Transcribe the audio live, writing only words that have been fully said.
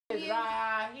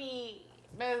Mizrahi,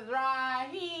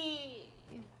 Mizrahi,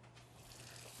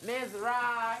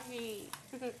 Mizrahi.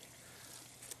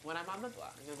 When I'm on the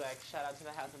block, I'm gonna be like, shout out to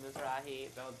the house of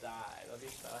Mizrahi. They'll die. They'll be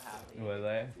so happy. Will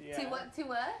they? Yeah. To what? To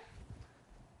what?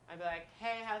 I'd be like,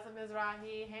 hey, house of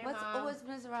Mizrahi. Hey, Mom. What's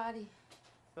Mizrahi?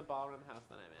 It's the ballroom house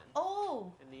that I'm in.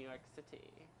 Oh. In New York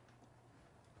City.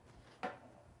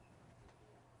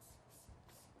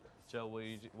 Joe, will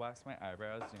you wax my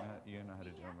eyebrows? You know how to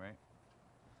do them, right?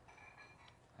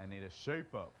 I need a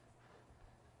shape up.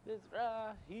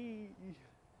 Mizrahi.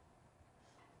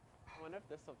 I wonder if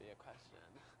this will be a question.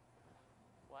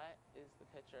 What is the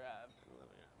picture of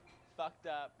fucked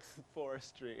up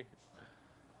forestry?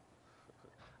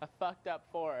 A fucked up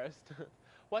forest.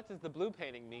 What does the blue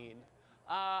painting mean?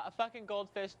 A fucking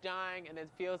goldfish dying and it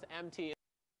feels empty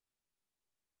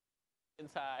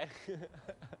inside.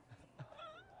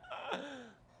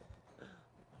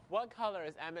 What color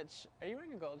is Emmett? Are you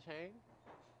wearing a gold chain?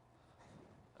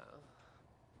 Oh.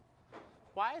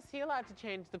 Why is he allowed to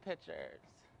change the pictures?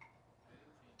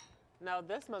 No,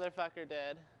 this motherfucker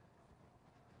did.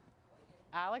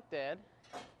 Alec did.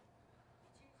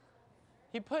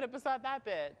 He put it beside that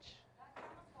bitch.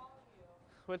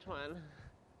 Which one?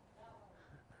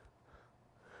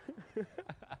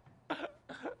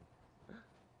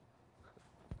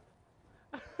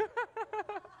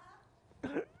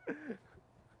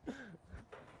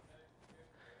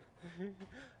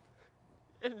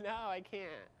 No, I can't.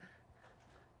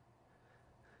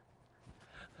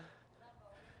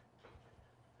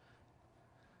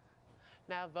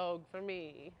 Now Vogue for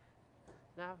me.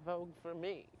 Now Vogue for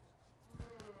me.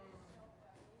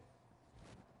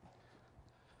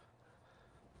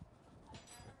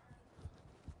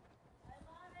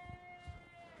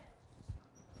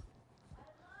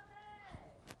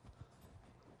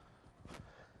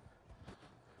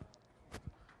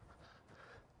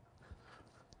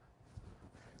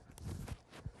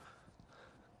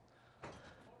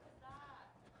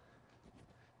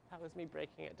 That was me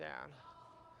breaking it down.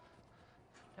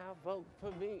 Now vote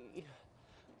for me.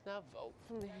 Now vote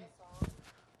for me. Where did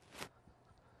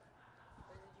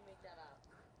you make that up?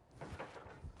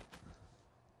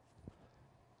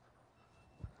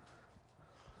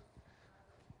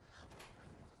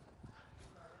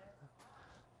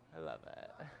 I love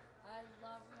it. I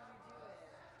love when you do it.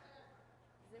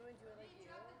 Does anyone do it like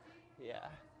you? Yeah.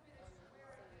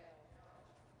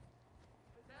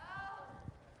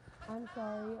 I'm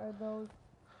sorry, are those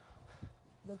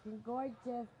looking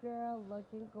gorgeous, girl,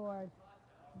 looking gorgeous.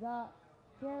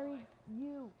 Gary,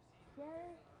 you,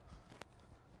 Gary?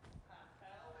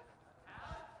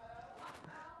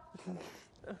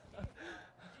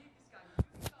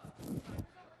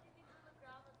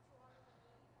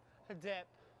 A dip.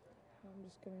 I'm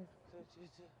just gonna...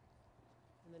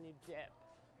 And then you dip.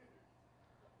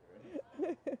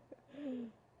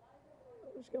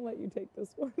 I'm just gonna let you take this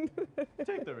one.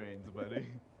 Take the reins, buddy.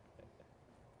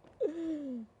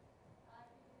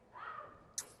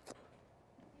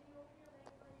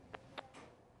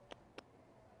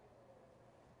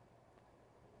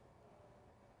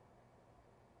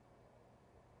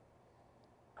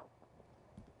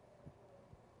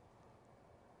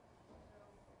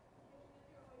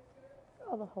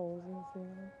 All the holes in the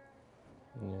ceiling.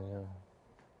 Yeah.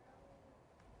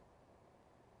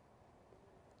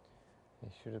 They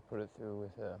should have put it through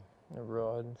with a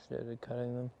rod instead of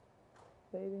cutting them.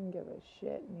 They didn't give a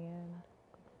shit in the end.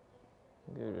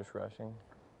 They were just rushing.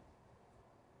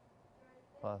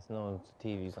 Plus, no one's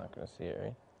TV's not going to see it,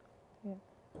 right? Yeah.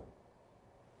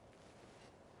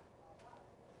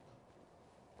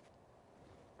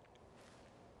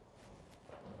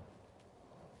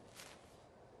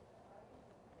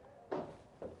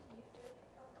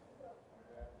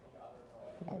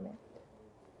 Emmett.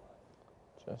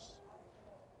 Just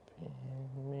being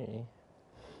me.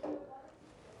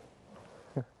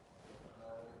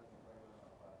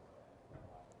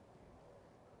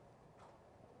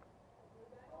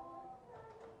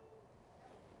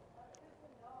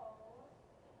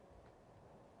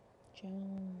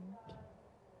 Don't.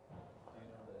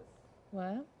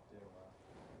 What?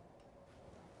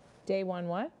 Day one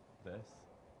what? This.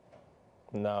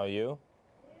 Now you?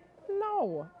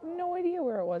 No. No idea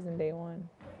where it was in day one.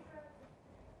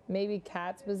 Maybe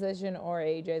Kat's position or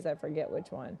AJ's, I forget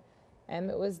which one.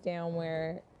 Emmett was down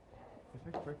where...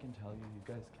 If I freaking tell you, you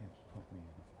guys can't put me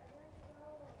in.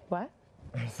 What?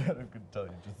 I said I could tell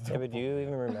you, just Yeah, but do you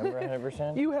even remember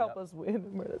 100%? You help us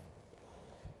win.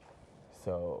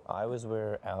 So I was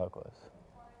where Alec was.